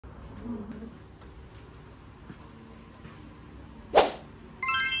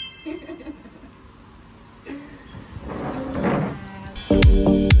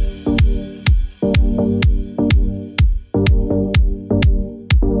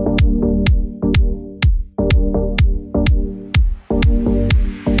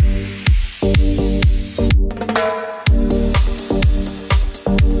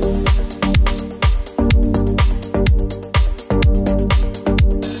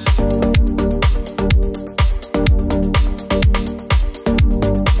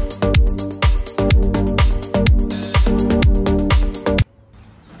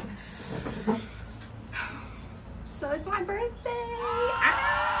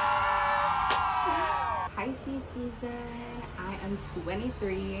Season. I am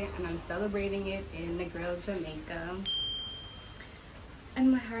 23 and I'm celebrating it in Negril, Jamaica.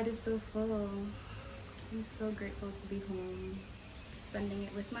 And my heart is so full. I'm so grateful to be home, spending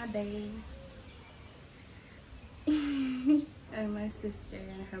it with my babe and my sister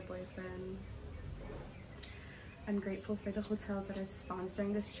and her boyfriend. I'm grateful for the hotels that are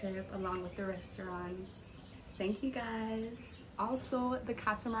sponsoring this trip along with the restaurants. Thank you guys. Also, the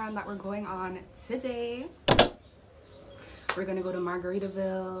catamaran that we're going on today. We're gonna go to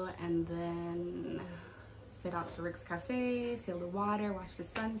Margaritaville and then sit out to Rick's Cafe, sail the water, watch the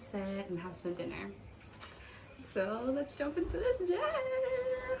sunset, and have some dinner. So let's jump into this jet.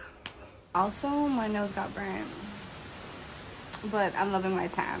 Also, my nose got burnt, but I'm loving my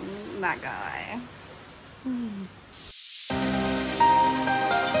tan, not gonna lie.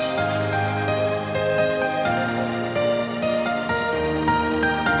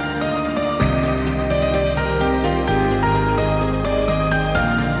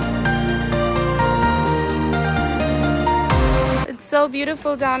 So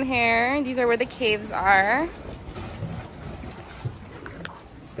beautiful down here. These are where the caves are.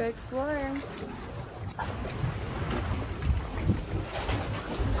 Let's go explore.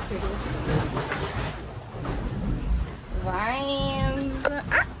 Vibes.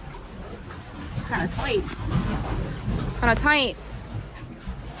 Ah! Kind of tight. Kind of tight.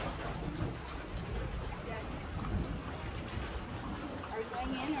 Are we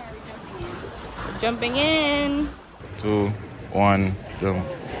going in or are we jumping in? Jumping in. 2, 1, jump.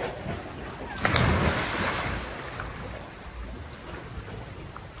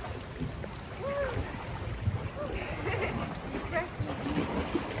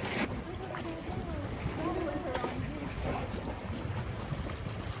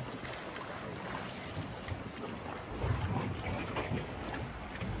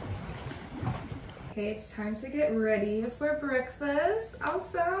 Okay, it's time to get ready for breakfast.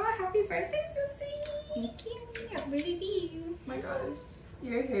 Also, happy birthday, Sissy! Thank you. Happy birthday to you. Oh my gosh,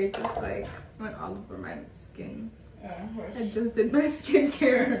 your hair just like went all over my skin. I just did my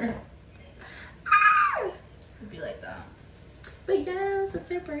skincare. Ah! It'd be like that. But yes, it's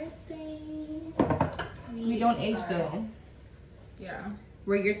your birthday. We don't age though. Yeah.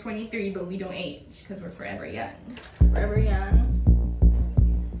 We're year 23, but we don't age because we're forever young. Forever young.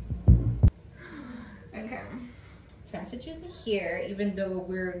 Okay. Time to do the hair, even though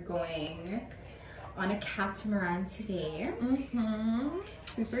we're going on a catamaran today.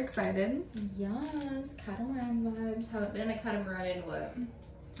 Super excited. Yes, catamaran vibes. Haven't been on a catamaran in what?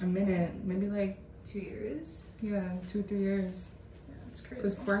 A minute, maybe like 2 years. Yeah, 2-3 years. Yeah, that's crazy.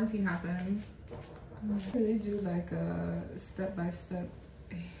 Because quarantine happened. I really do like a step-by-step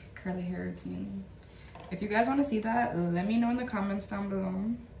curly hair routine. If you guys want to see that, let me know in the comments down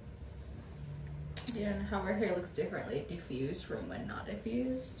below. Yeah, and how our hair looks differently diffused from when not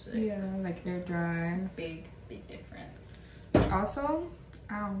diffused. Like, yeah, like air dry. Big difference. Also,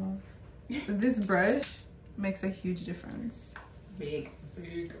 this brush makes a huge difference. Big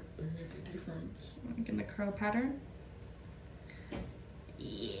difference. Like in the curl pattern.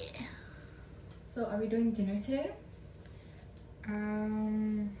 Yeah. So are we doing dinner today?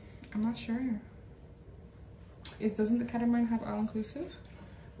 I'm not sure. Doesn't the catamaran have all inclusive?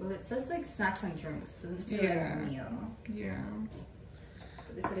 Well, it says like snacks and drinks. It doesn't say like a meal. Yeah.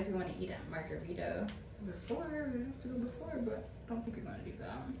 But they said if you want to eat at Margarita before, we have to go before, but I don't think we're going to do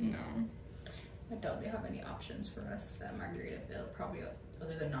that. No. I doubt they have any options for us at Margaritaville, probably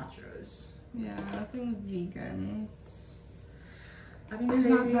other than nachos. Yeah, nothing vegan. There's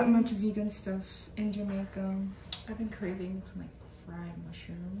not that much vegan stuff in Jamaica. I've been craving some like fried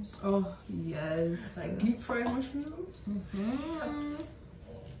mushrooms. Oh, yes. Like deep fried mushrooms?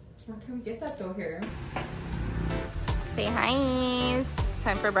 Where can we get that though here? Say hi. It's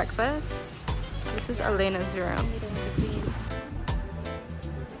time for breakfast. This is Elena's room.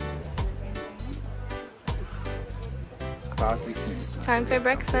 Time for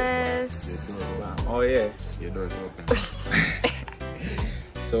breakfast. Oh yeah, your door's open.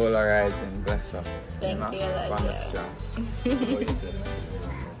 Solar rising, bless up. Thank you, Elijah. It's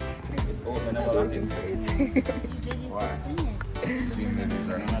open up a Why? I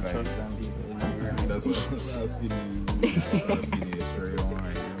trust them people. That's what I was asking you. Asking you, sure you want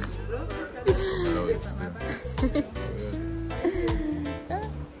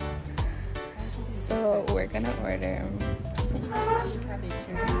So we're gonna order. You said you had steamed cabbage,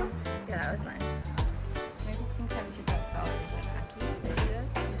 right? Yeah, that was nice. So maybe steamed cabbage without salt is like ackee.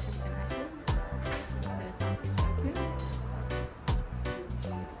 So this one for ackee.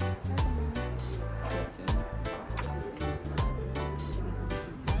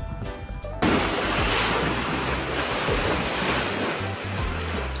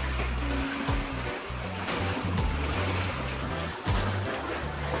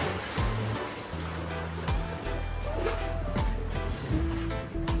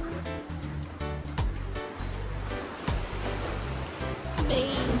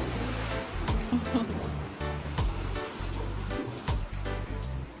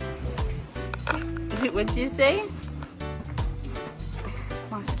 What'd you say?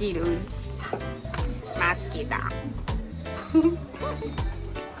 Mosquitoes. Mosquito.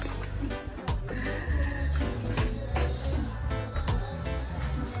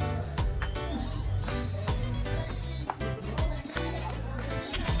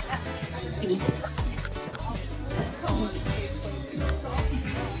 See.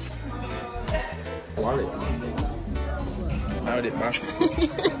 Wallet. How'd it back?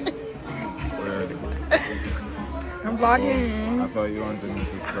 I'm vlogging. I thought you wanted me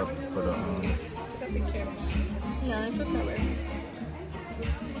to stop for the Take a picture. Yeah, it's okay.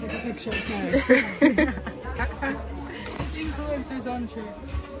 Take a picture. Influencers on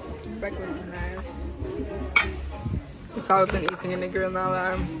trips. Breakfast is nice. It's all I've been eating in the grill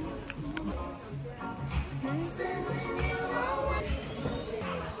now.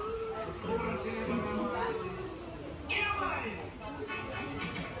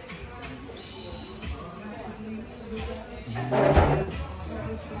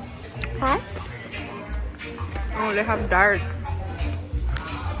 Huh? Oh, they have dark.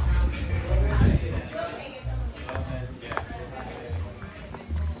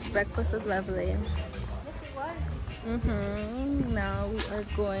 Breakfast was lovely. Now we are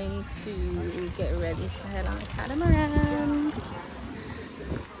going to get ready to head on a catamaran.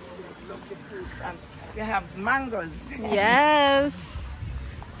 We have mangoes. Yes.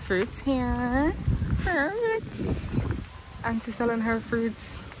 Fruits here. Perfect. Auntie's selling her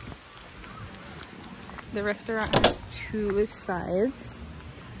fruits. The restaurant has two sides.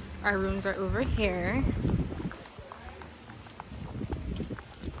 Our rooms are over here.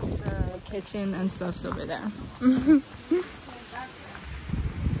 The kitchen and stuff's over there.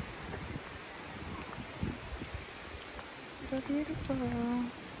 So beautiful.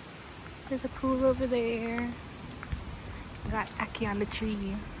 There's a pool over there. Got ackee on the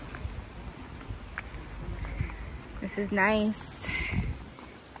tree. This is nice.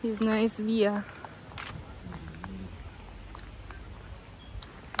 He's nice, Via.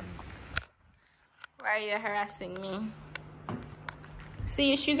 Why are you harassing me? See,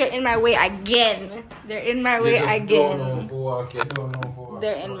 your shoes are in my way again. They're in my way again.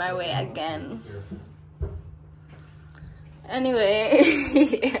 They're in my way again. Anyway.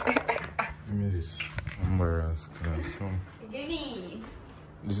 Give me this. Embarrassed. Give me.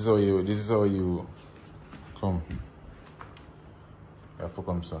 This is how you come. You have to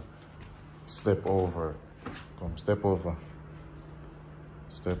come, sir. Step over. Come, step over.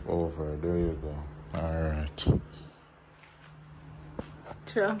 Step over. There you go. Alright.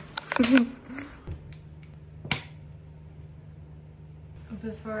 True.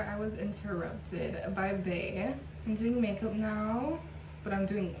 Before I was interrupted by Bae, I'm doing makeup now, but I'm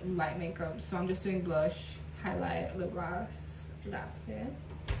doing light makeup. So I'm just doing blush, highlight, lip gloss. That's it.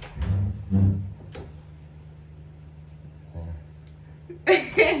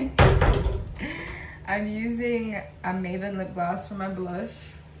 I'm using a Maven lip gloss for my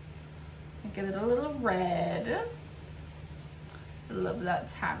blush. Get it a little red. I love that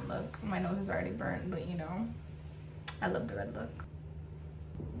tan look. My nose is already burnt, but you know, I love the red look.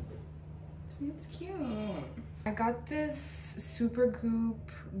 It's cute. I got this Supergoop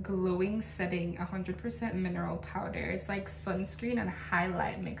glowing setting 100% mineral powder. It's like sunscreen and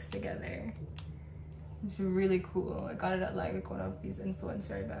highlight mixed together. It's really cool. I got it at like one of these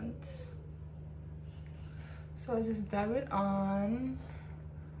influencer events. So I just dab it on.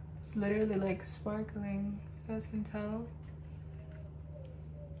 It's literally like sparkling, you guys can tell.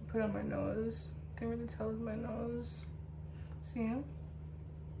 Put it on my nose. Can't really tell with my nose. See?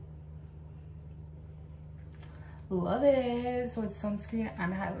 Love it. So it's sunscreen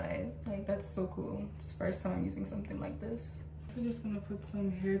and highlight. Like, that's so cool. It's the first time I'm using something like this. So just gonna put some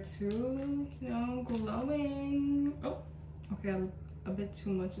here too, you know, glowing. Oh, okay, a bit too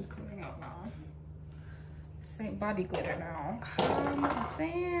much is coming out now. Same body glitter now. Calm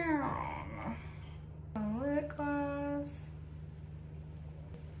down. Lip gloss.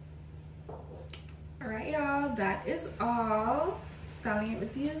 Alright, y'all, that is all. Styling it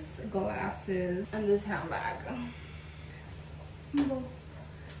with these glasses and this handbag.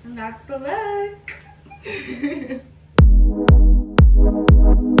 And that's the look.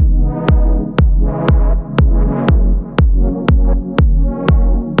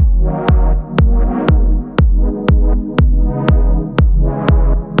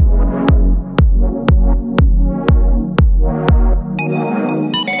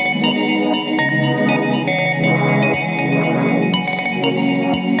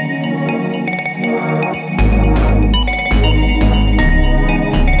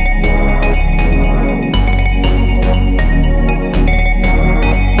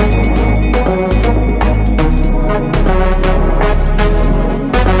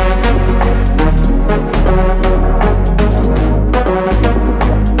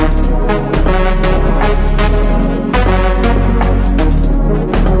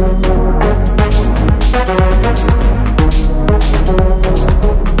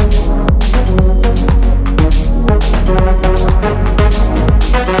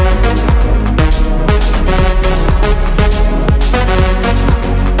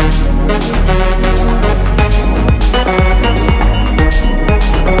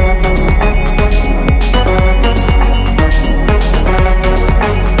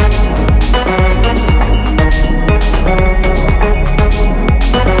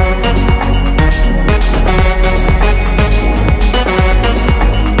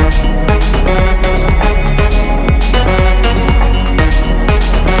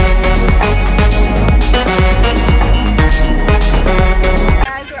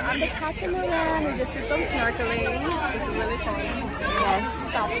 catamaran. We just did some snorkeling. This is really fun. Yes.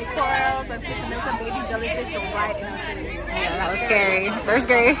 Saw some corals and fish, and there's a baby jellyfish right in our face. Yeah, that was scary. That was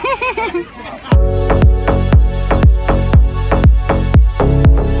scary.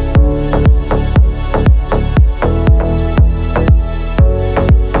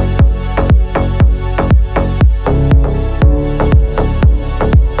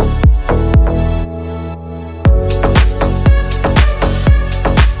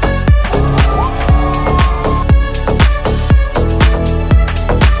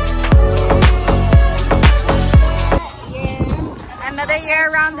 Another year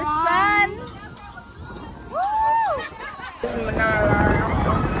around the sun. Woo! This is Manara.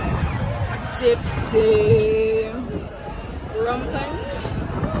 Zipsy. Rum punch.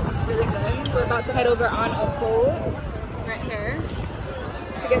 It's really good. We're about to head over on a boat right here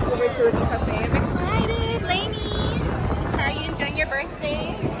to get over to Rick's Cafe. I'm excited. Lainey, how are you enjoying your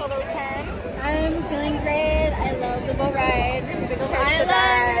birthday? Solo return? I'm feeling great. I love the boat ride. Big cheers to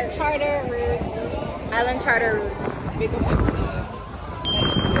that. Charter routes. Island Charter Routes. Big up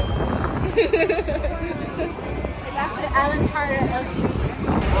It's actually Island Charter LTD.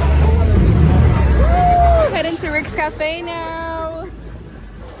 Woo! Heading to Rick's Cafe now.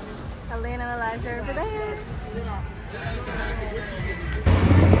 Elaine and Elijah are over there.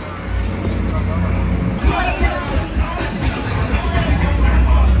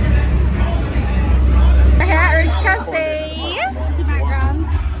 We're here at Rick's Cafe. This is the background.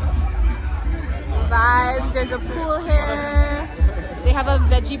 Vibes. There's a pool here. They have a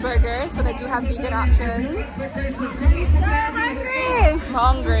veggie burger, so they do have vegan options. I'm hungry. I'm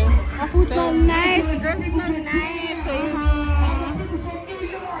hungry. Our food smells nice. The grill smells nice.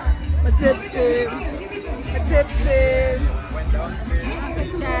 A tipsy. A tipsy.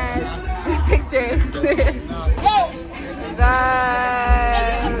 Pictures. Pictures.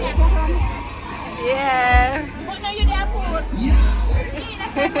 Yeah.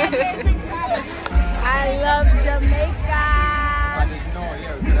 I love Jamaica.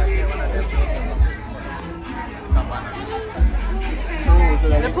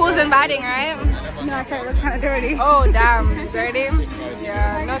 The pool's inviting, right? No, I sorry, it looks kind of dirty. Oh, damn. Dirty?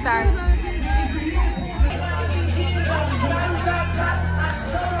 Yeah, no thanks.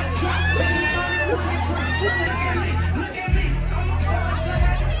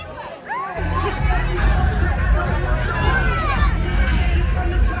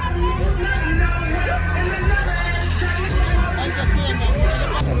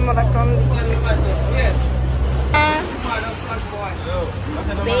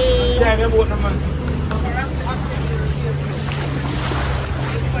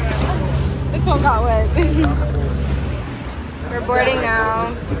 phone got wet. We're boarding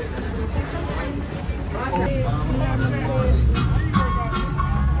now.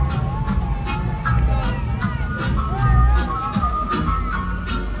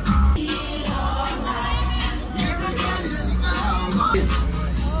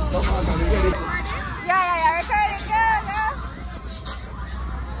 Yeah, recording, go.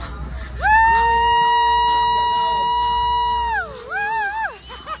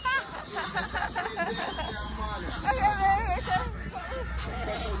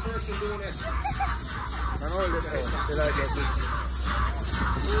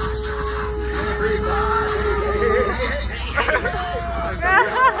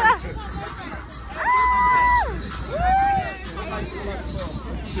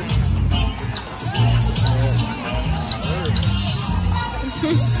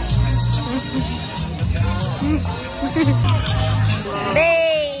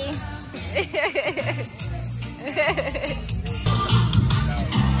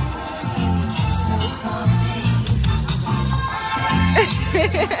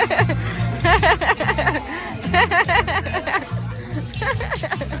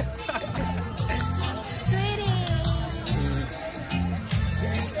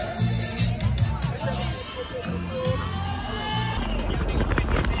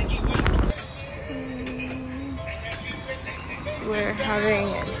 We're having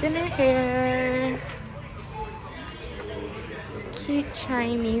dinner here. It's a cute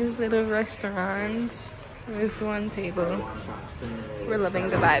Chinese little restaurant with one table. We're loving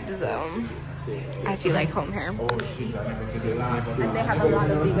the vibes though. I feel like home here. And they have a lot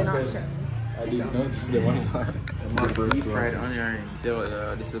of vegan options. I didn't notice the one time. Deep fried onion rings.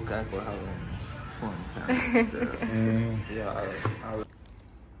 This looks like we're having fun.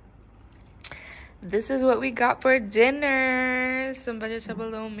 This is what we got for dinner. Some vegetable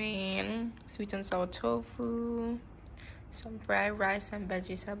lo mein, sweet and sour tofu, some fried rice and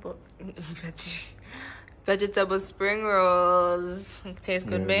vegetable spring rolls. Tastes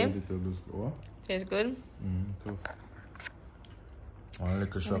good, babe? What? Tastes good? Tough. One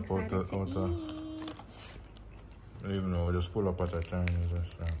liquor shop out of even though we just pull up at a Chinese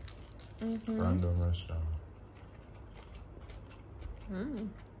restaurant. Random restaurant.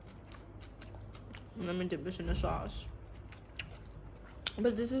 Let me dip this in the sauce.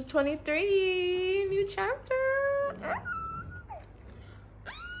 But this is 23, new chapter.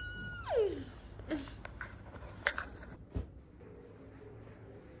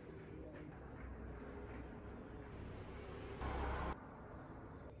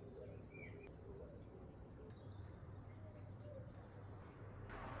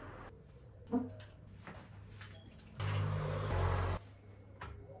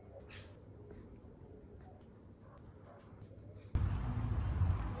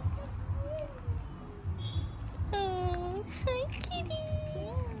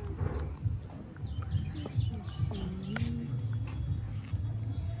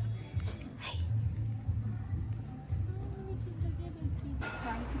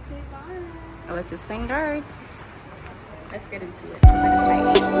 Let's just playing darts. Let's get into it. Let's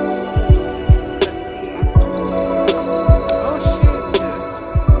see. Oh shoot!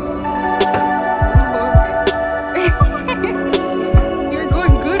 You're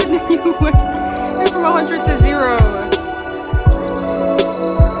going good, and then you went from 100 to 0.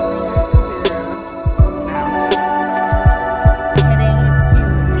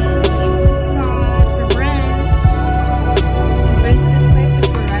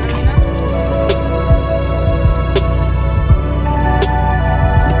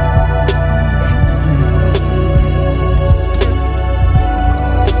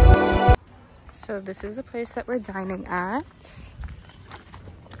 So this is the place that we're dining at.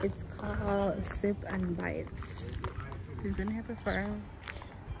 It's called Sip and Bites. We've been here before.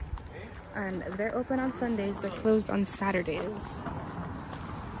 And they're open on Sundays. They're closed on Saturdays.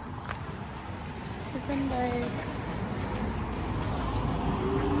 Sip and Bites.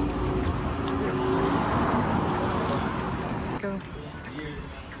 Go.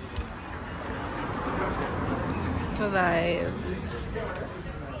 The vibes.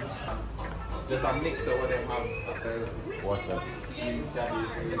 Just a mix of what they have. What's that?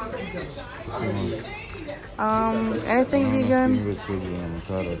 Anything vegan?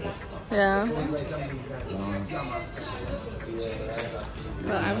 Yeah.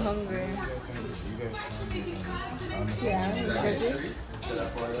 Well, I'm hungry. Yeah.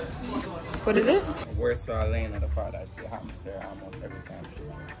 What is it? Worst for Elena, the part that she hamster almost every time she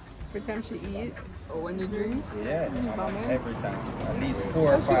Every time she eat or when you drink? Yeah, almost every time. At least 4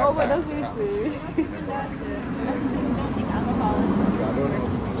 or 5 She overdoes times. it too. That's the thing. Alcohol is I don't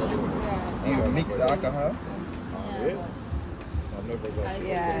know. mixed alcohol? Yeah. I've never got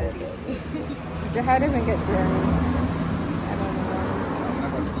Yeah. Jahad doesn't get drunk. I don't know. I've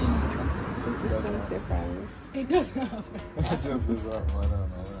never seen The system is different. It doesn't happen. It's just bizarre. I don't know.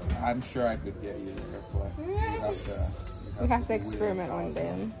 I'm sure I could get you there, but We have to experiment one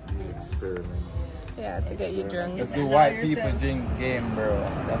day. Experiment. Yeah, to get you drunk. Let's do white people drink game, bro.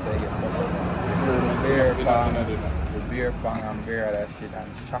 That's what I get fucked up. Beer pong, the beer pong and beer, that shit,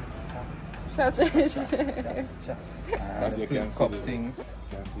 and shots. Such As you can see, cup things. You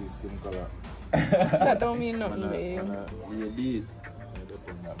can see skin color. that don't mean nothing, babe. You did.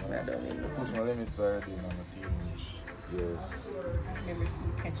 That don't mean nothing. Push my limits already in my teenage years. Never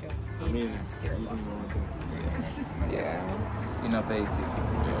seen ketchup. I mean, even when Yeah. Enough 80. It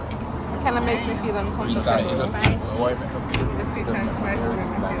kind of makes me feel uncomfortable. why make a feel? The sweet and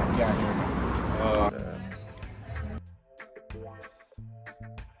spicy. Can't hear me.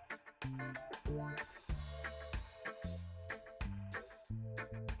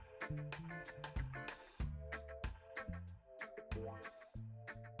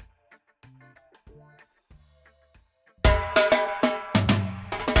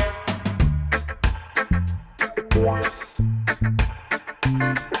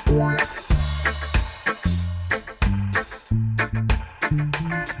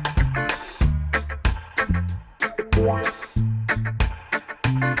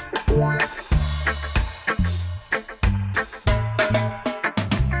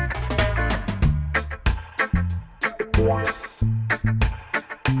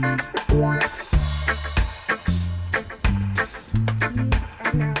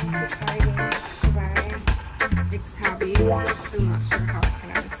 Xtabi. Still not sure how I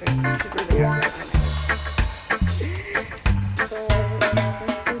pronounce it. It really has to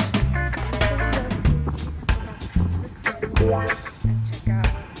and check out,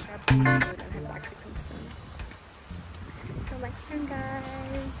 grab some food, and head back to Kingston. Until next time,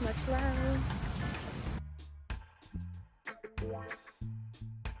 guys. Much love.